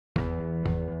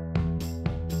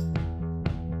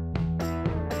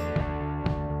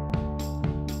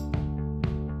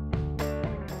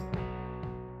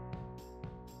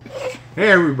Hey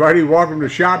everybody, welcome to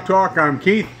Shop Talk. I'm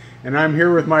Keith, and I'm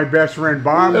here with my best friend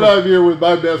Bob. And I'm here with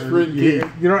my best friend Keith.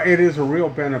 You know, it is a real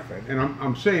benefit, and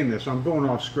I'm saying this. I'm going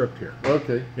off script here.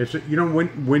 Okay. It's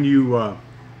when you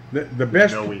the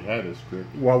best. No, we had a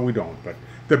script. Well, we don't, but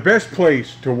the best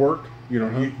place to work. You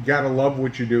know, you gotta love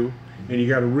what you do, and you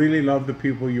gotta really love the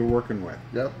people you're working with.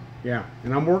 Yep. Yeah,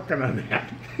 and I'm working on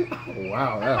that.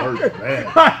 Wow, that hurts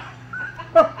bad.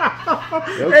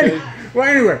 Okay. Well,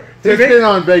 anyway, He's been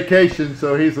on vacation,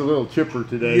 so he's a little chipper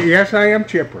today. Yes, I am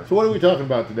chipper. So what are we talking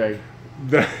about today?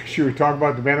 Should we talk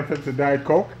about the benefits of Diet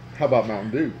Coke? How about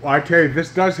Mountain Dew? Well, I tell you,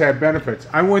 this does have benefits.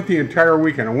 I went the entire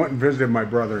weekend. I went and visited my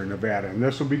brother in Nevada, and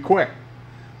this will be quick.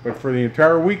 But for the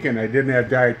entire weekend, I didn't have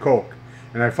Diet Coke.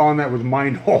 And I found that was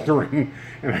mind-altering.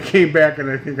 And I came back, and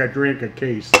I think I drank a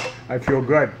case. I feel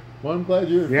good. Well, I'm glad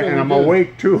you're Yeah, and I'm good.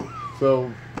 awake, too.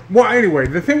 So, well, anyway,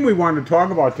 the thing we want to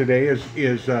talk about today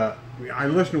is I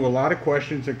listen to a lot of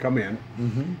questions that come in.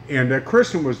 And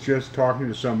Kristen was just talking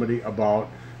to somebody about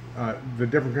the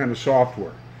different kind of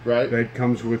software that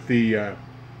comes with the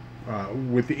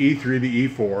E3, the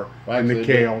E4, well, and the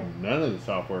actually, KL. none of the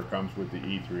software comes with the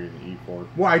E3 and the E4.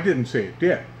 Well, I didn't say it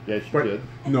did. Yes, you did.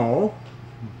 No.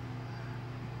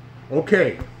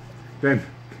 Okay, then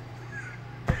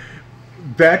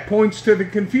that points to the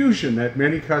confusion that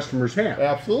many customers have.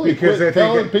 Absolutely. Because Quit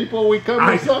telling people we come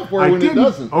with software when it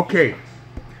doesn't. Okay.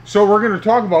 So we're going to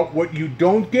talk about what you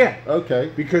don't get.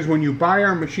 Okay. Because when you buy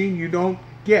our machine, you don't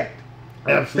get.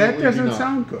 Absolutely. That doesn't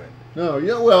sound good. No,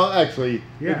 yeah, well, actually,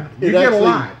 yeah, you get a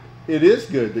lot. It is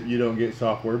good that you don't get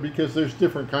software because there's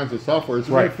different kinds of software. As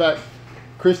a matter of fact,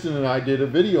 Kristen and I did a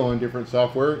video on different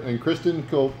software, and Kristen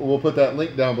will put that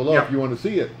link down below if you want to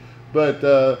see it. But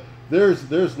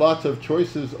there's lots of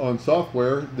choices on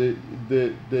software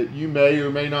that you may or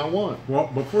may not want. Well,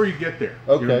 before you get there,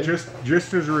 okay, you know,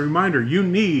 just as a reminder, you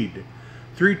need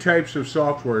 3 types of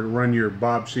software to run your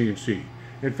Bob CNC.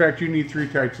 In fact, you need 3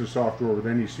 types of software with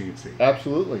any CNC.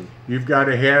 Absolutely. You've got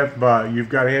to have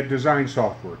design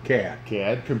software,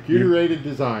 CAD. Computer-aided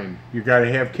design. You've got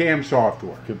to have CAM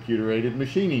software. Computer-aided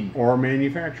machining. Or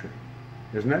manufacturing,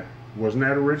 isn't it? Wasn't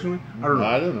that originally? I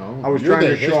don't know. I was You're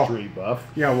trying the to show. history buff.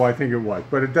 Yeah, well, I think it was,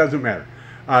 but it doesn't matter.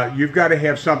 You've got to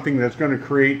have something that's going to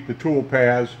create the tool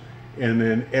paths and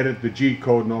then edit the G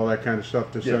code and all that kind of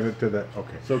stuff to send it to the.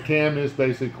 Okay. So CAM is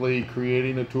basically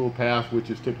creating a tool path, which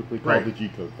is typically called the G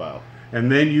code file.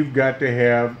 And then you've got to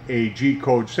have a G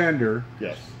code sender.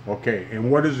 Yes. Okay.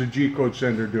 And what does a G code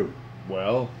sender do?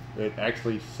 Well, it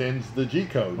actually sends the G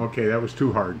code. Okay, that was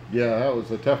too hard. Yeah, that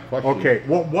was a tough question. Okay.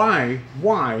 Well,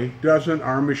 why doesn't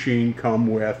our machine come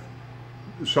with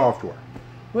software?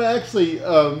 Well, actually,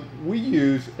 we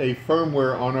use a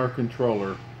firmware on our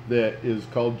controller that is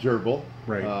called Gerbil.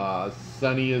 Right.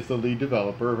 Sunny is the lead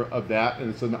developer of that, and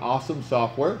it's an awesome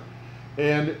software.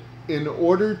 And in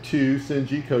order to send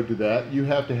G code to that, you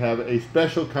have to have a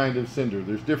special kind of sender.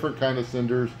 There's different kind of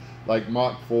senders like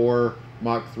Mach 4,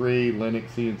 Mach 3, Linux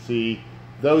CNC.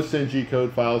 Those send G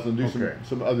code files and do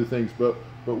some other things. But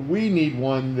we need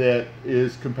one that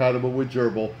is compatible with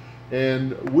Gerbil.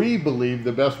 And we believe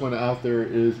the best one out there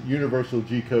is Universal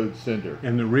G code sender.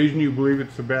 And the reason you believe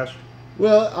it's the best?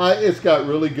 Well, it's got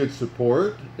really good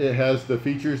support. It has the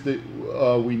features that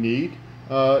we need.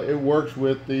 It works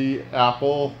with the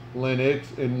Apple,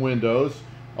 Linux, and Windows.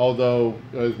 Although,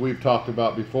 as we've talked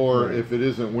about before, if it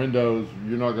isn't Windows,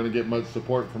 you're not going to get much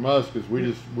support from us because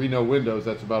we know Windows.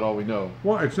 That's about all we know.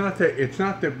 Well, it's not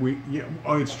that we. Yeah,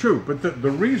 oh, it's true. But the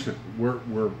reason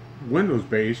we're Windows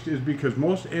based is because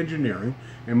most engineering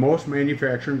and most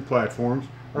manufacturing platforms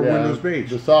are Windows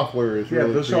based. The software is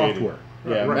really the created. software.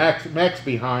 Yeah, Mac's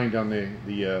behind on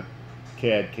the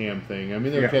CAD CAM thing. I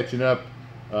mean, they're catching up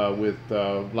with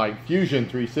like Fusion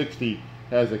 360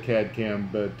 has a CAD CAM,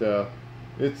 but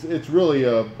it's really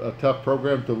a tough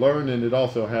program to learn, and it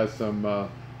also has some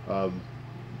I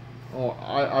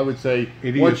would say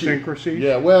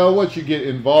idiosyncrasies. Well, once you get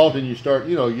involved and you start,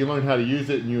 you learn how to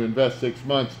use it, and you invest 6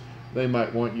 months, they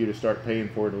might want you to start paying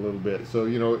for it a little bit. So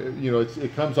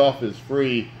it comes off as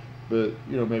free. But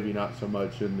maybe not so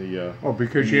much in the.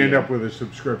 Because you end up with a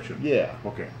subscription. Yeah.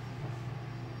 Okay.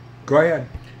 Go ahead.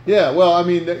 Yeah. Well, I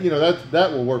mean,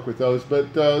 that will work with those.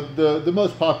 But the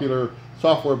most popular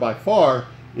software by far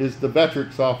is the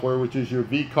Vectric software, which is your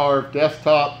VCarve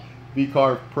desktop,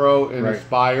 VCarve Pro, and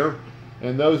Aspire,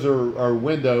 and those are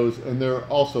Windows, and they're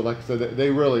also, like I said,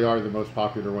 they really are the most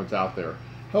popular ones out there.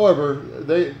 However,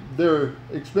 they're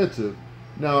expensive.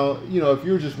 Now, if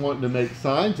you're just wanting to make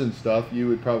signs and stuff, you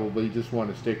would probably just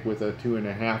want to stick with a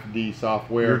 2.5D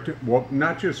software. Well,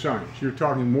 not just signs. You're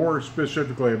talking more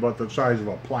specifically about the size of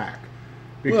a plaque.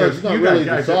 Because it's not really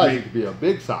the size. It could be a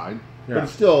big sign. Yeah. But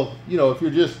it's still, you know, if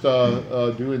you're just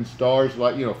doing stars,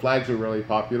 like, you know, flags are really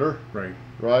popular, Right.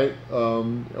 right?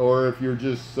 Or if you're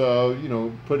just, you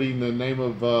know, putting the name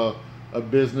of a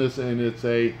business and it's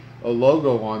a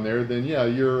logo on there, then yeah,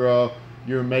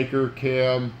 your Maker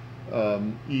Cam,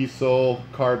 Easel,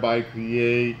 Carbide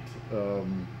Create,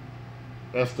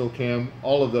 Estelcam,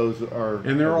 all of those are,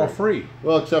 And they're all free.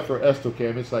 well, except for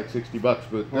Estelcam, it's like $60,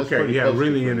 but that's Okay, pretty yeah, close to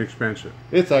really free. inexpensive.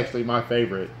 It's actually my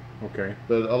favorite, Okay.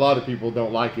 but a lot of people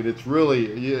don't like it. It's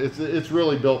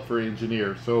really built for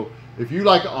engineers. So if you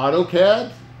like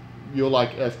AutoCAD, you'll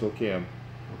like Estelcam.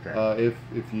 Okay.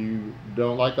 If you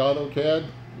don't like AutoCAD,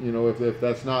 you know, if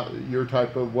that's not your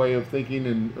type of way of thinking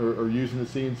and or using a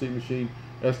CNC machine,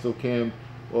 Estelcam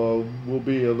will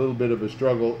be a little bit of a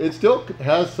struggle. It still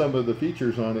has some of the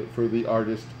features on it for the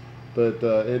artist, but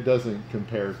it doesn't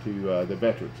compare to the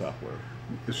Vectric software.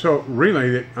 So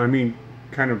really, I mean,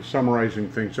 kind of summarizing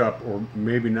things up, or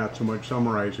maybe not so much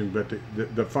summarizing, but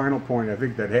the final point I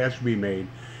think that has to be made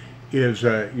is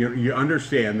you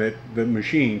understand that the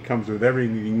machine comes with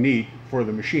everything you need for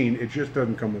the machine. It just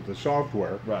doesn't come with the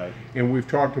software. Right. And we've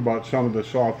talked about some of the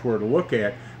software to look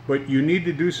at, but you need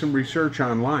to do some research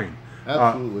online.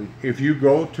 Absolutely. If you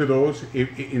go to those,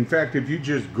 in fact, if you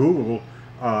just Google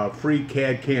free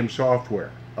CAD CAM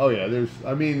software. Oh yeah,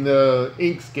 I mean, the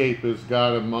Inkscape has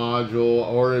got a module,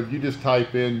 or if you just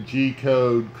type in G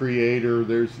Code Creator,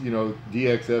 there's, you know,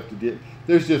 DXF to D,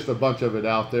 there's just a bunch of it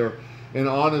out there. And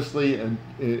honestly,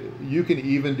 you can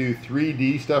even do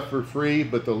 3D stuff for free,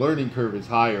 but the learning curve is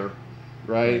higher,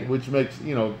 right? Which makes,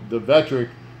 you know, the Vectric,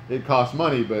 it costs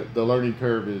money, but the learning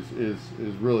curve is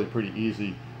really pretty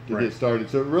easy to get started.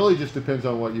 So it really just depends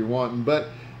on what you're wanting. But,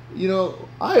 you know,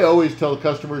 I always tell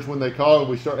customers when they call and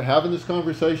we start having this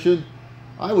conversation,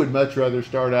 I would much rather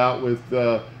start out with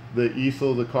the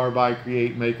Easel, the Carbide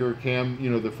Create, Maker Cam, you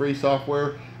know, the free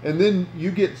software. And then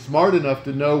you get smart enough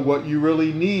to know what you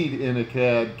really need in a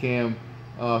CAD CAM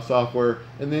software,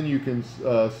 and then you can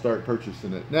start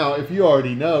purchasing it. Now, if you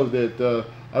already know that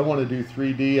I want to do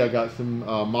 3D, I got some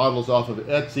models off of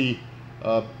Etsy,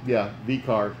 yeah,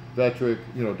 VCarve, Vectric,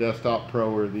 you know, Desktop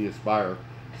Pro, or the Aspire.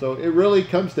 So it really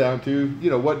comes down to, you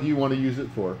know, what do you want to use it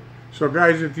for? So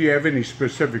guys, if you have any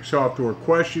specific software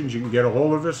questions, you can get a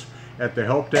hold of us at the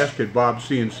help desk at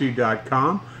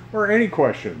bobcnc.com, or any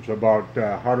questions about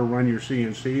how to run your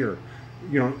CNC, or,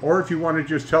 you know, or if you want to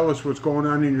just tell us what's going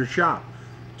on in your shop.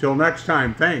 Till next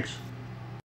time, thanks.